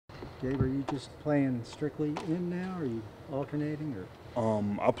Gabe, are you just playing strictly in now? Or are you alternating? Or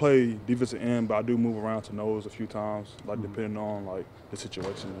I play defensive end, but I do move around to nose a few times, like depending on like the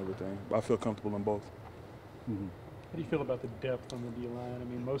situation and everything. But I feel comfortable in both. How do you feel about the depth on the D-line? I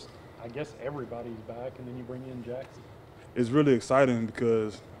mean, I guess everybody's back, and then you bring in Jackson. It's really exciting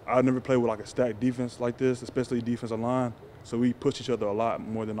because I've never played with like a stacked defense like this, especially defensive line. So we push each other a lot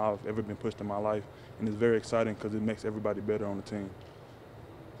more than I've ever been pushed in my life, and it's very exciting because it makes everybody better on the team.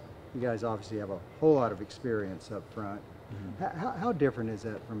 you guys obviously have a whole lot of experience up front. How different is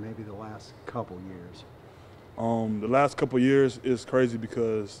that from maybe the last couple years? The last couple of years is crazy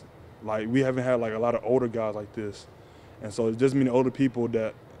because like we haven't had like a lot of older guys like this, and so it's just many older people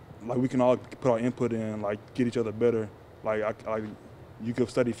that like we can all put our input in, like get each other better. Like you could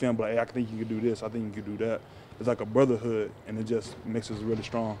study film, but hey, I think you could do this, I think you could do that. It's like a brotherhood, and it just makes us really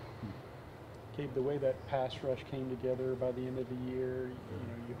strong. Gabe, the way that pass rush came together by the end of the year,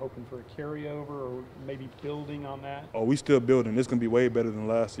 you hoping for a carryover or maybe building on that? Oh, we still building. It's gonna be way better than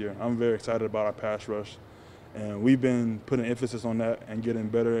last year. I'm very excited about our pass rush, and we've been putting emphasis on that and getting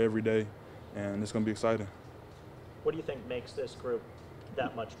better every day, and it's gonna be exciting. What do you think makes this group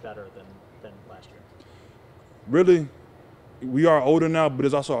that much better than last year? Really, we are older now, but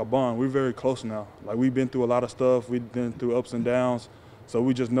it's also our bond. We're very close now. Like we've been through a lot of stuff. We've been through ups and downs. So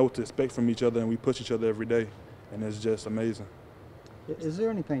we just know what to expect from each other, and we push each other every day, and it's just amazing. Is there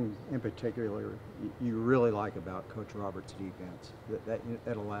anything in particular you really like about Coach Roberts' defense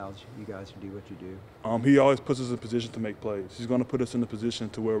that allows you guys to do what you do? He always puts us in position to make plays. He's going to put us in a position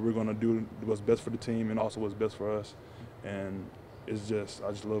to where we're going to do what's best for the team and also what's best for us, and I just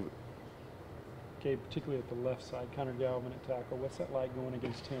love it. Gabe, particularly at the left side, Connor Galvin at tackle, what's that like going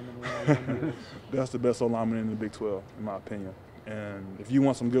against him in That's the best O-lineman in the Big 12, in my opinion. And if you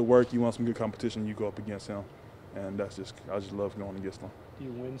want some good work, you want some good competition, you go up against him. And I just love going against him. Do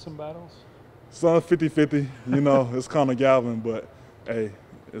you win some battles? Some 50-50, it's Connor Galvin, but hey,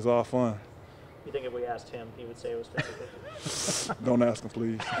 it's all fun. You think if we asked him, he would say it was 50-50? Don't ask him,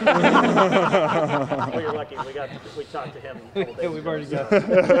 please. Well, you're lucky. We talked to him a couple days ago. We've already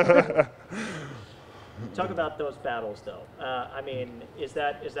got Talk about those battles, though. I mean, is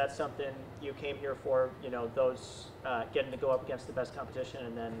that something you came here for? Those getting to go up against the best competition,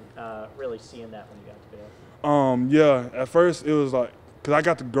 and then really seeing that when you got to Baylor. Yeah. At first, it was like because I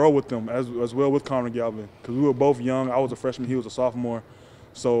got to grow with them as well with Connor Galvin because we were both young. I was a freshman, he was a sophomore.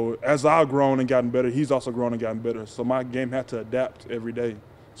 So as I've grown and gotten better, he's also grown and gotten better. So my game had to adapt every day.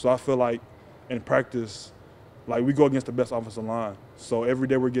 So I feel like in practice, like we go against the best offensive line. So every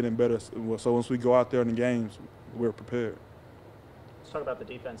day we're getting better. So once we go out there in the games, we're prepared. Let's talk about the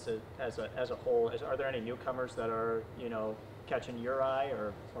defense as a whole. Are there any newcomers that are catching your eye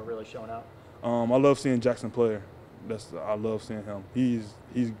or really showing out? I love seeing Jackson play. I love seeing him.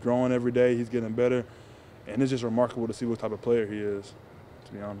 He's growing every day. He's getting better, and it's just remarkable to see what type of player he is.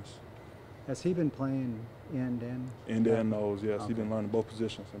 To be honest. Has he been playing end and nose? Yes, okay. He's been learning both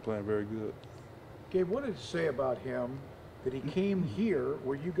positions and playing very good. Gabe, what did it say about him that he came here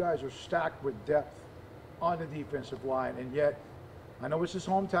where you guys are stacked with depth on the defensive line, and yet, I know it's his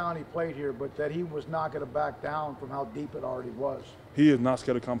hometown, he played here, but that he was not going to back down from how deep it already was? He is not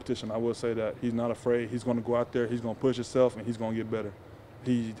scared of competition. I will say that. He's not afraid. He's going to go out there, he's going to push himself, and he's going to get better.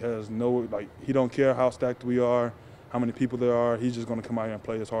 He has he don't care how stacked we are, how many people there are. He's just going to come out here and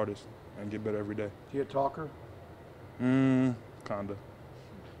play his hardest and get better every day. Is he a talker? Kinda,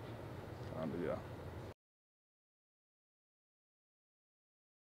 yeah.